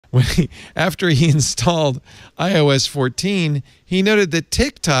After he installed iOS 14, he noted that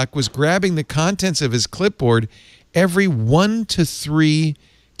TikTok was grabbing the contents of his clipboard every 1 to 3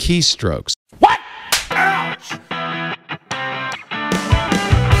 keystrokes. What? Ouch!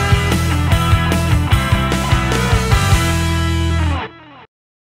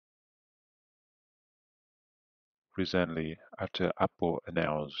 Recently, after Apple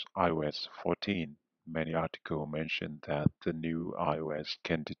announced iOS 14, many articles mentioned that the new iOS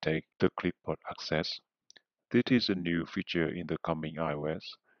can detect the clipboard access. This is a new feature in the coming iOS,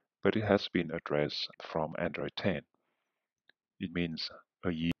 but it has been addressed from Android 10. It means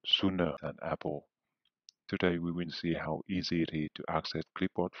a year sooner than Apple. Today we will see how easy it is to access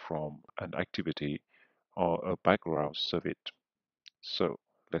clipboard from an activity or a background service. So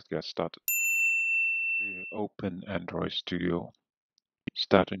let's get started. We open Android Studio,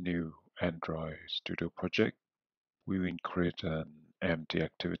 start a new Android Studio project. We will create an empty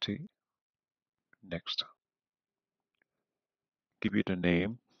activity. Next, give it a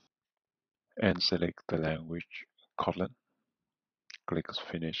name and select the language Kotlin. Click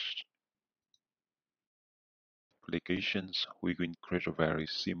Finish. Applications, we will create a very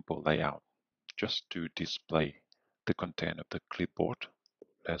simple layout just to display the content of the clipboard.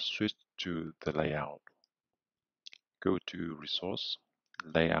 Let's switch to the layout. Go to Resource,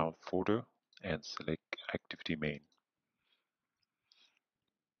 Layout folder, and select Activity Main.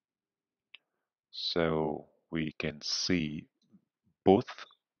 So we can see both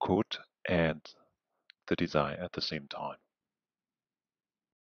code and the design at the same time.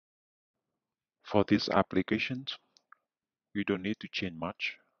 For these applications, we don't need to change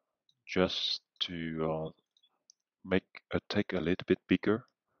much, just to make a text a little bit bigger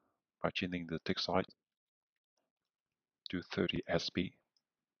by changing the text size to 30 sp.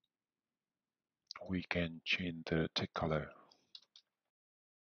 We can change the text color.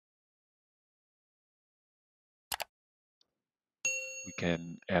 We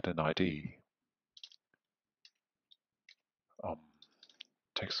can add an ID,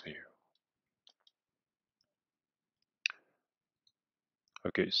 text view.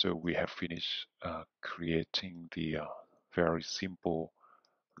 Okay, so we have finished creating the very simple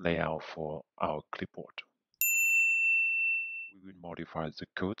layout for our clipboard. We will modify the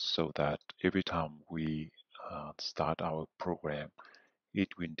code so that every time we start our program, it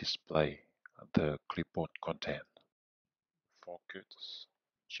will display the clipboard content. Focus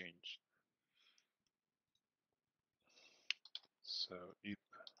change. So if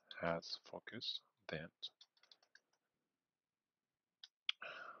has focus, then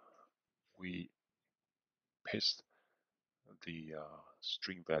we paste the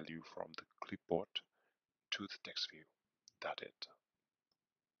string value from the clipboard to the text view. That's it.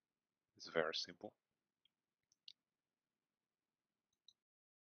 It's very simple.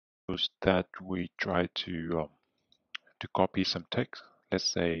 Suppose that we try to copy some text.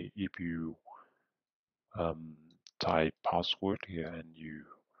 Let's say if you type password here and you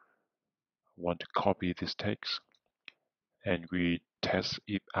want to copy this text, and we test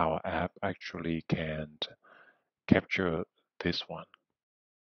if our app actually can capture this one.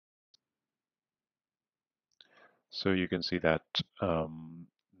 So you can see that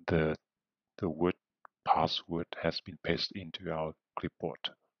the word password has been pasted into our clipboard.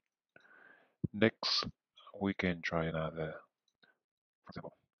 Next, we can try another, for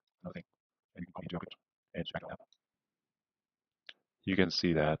example, nothing, and we can copy to our clipboard and back our app. You can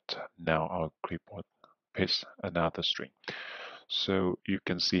see that now our clipboard pastes another string. So you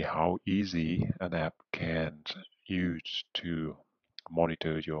can see how easy an app can use to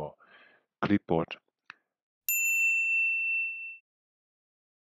monitor your clipboard.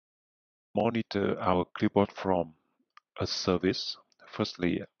 Monitor our clipboard from a service.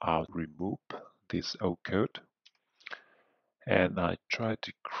 Firstly, I'll remove this old code and I try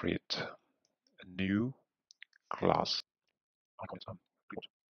to create a new class. I call it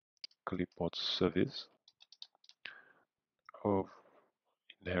clipboard service of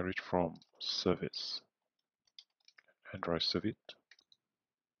inherit from service, Android service.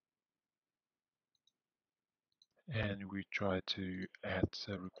 And we try to add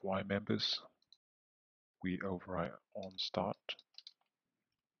require members. We override on start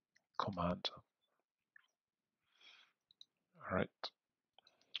command. All right,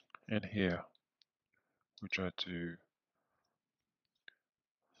 and here we try to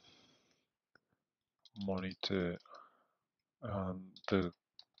monitor the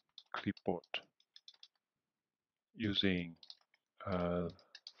clipboard using a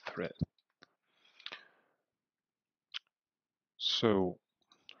thread. So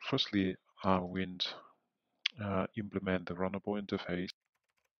firstly, I will implement the runnable interface.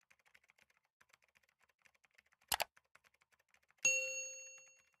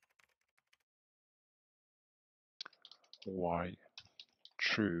 while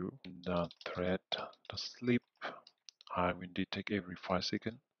true, the thread, the sleep, I will detect every 5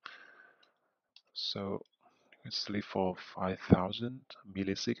 seconds. So we sleep for 5,000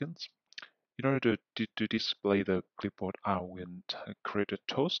 milliseconds. In order to display the clipboard, I will create a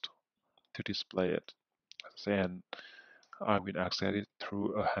toast to display it. And I will access it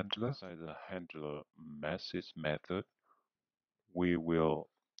through a handler. Inside the handler message method, we will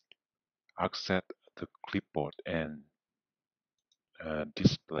access the clipboard and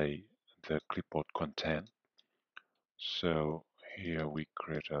display the clipboard content. So here we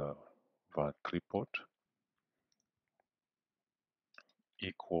create a var clipboard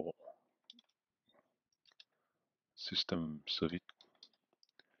equal system service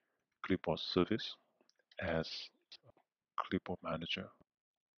clipboard service as clipboard manager.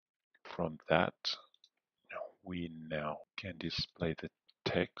 From that, we now can display the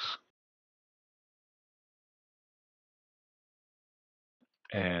text,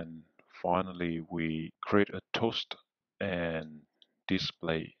 and finally we create a toast and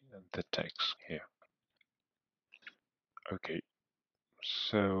display the text here. Okay,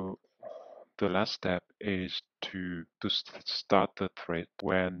 so the last step is to start the thread.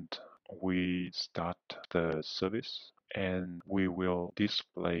 When we start the service, and we will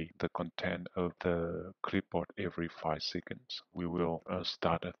display the content of the clipboard every 5 seconds. We will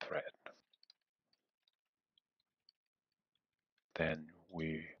start a thread. Then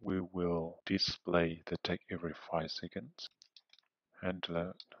we will display the text every 5 seconds.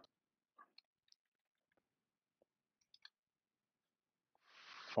 Handler.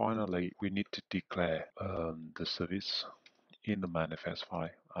 Finally, we need to declare the service in the manifest file,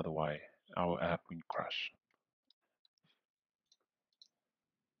 otherwise our app will crash.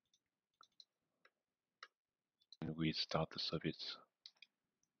 And we start the service.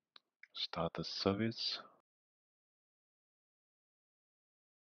 Start the service.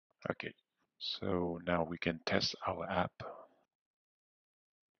 Okay, so now we can test our app.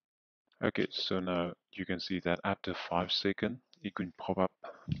 Okay, so now you can see that after 5 seconds, it can pop up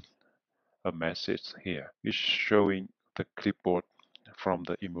a message here. It's showing the clipboard from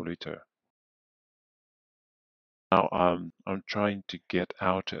the emulator. Now I'm trying to get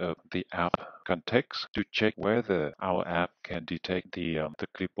out of the app context to check whether our app can detect the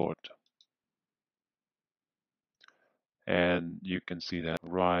clipboard. And you can see that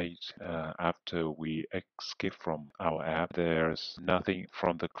right after we escape from our app, there's nothing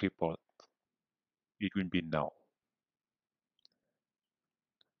from the clipboard. It will be null,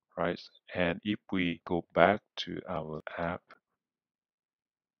 right? And if we go back to our app,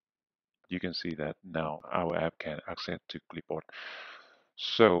 you can see that now our app can access to clipboard.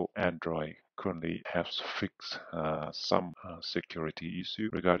 So Android currently has fixed some security issue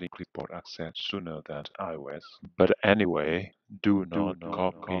regarding clipboard access sooner than iOS. But anyway, do not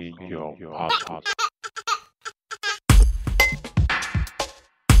copy your password.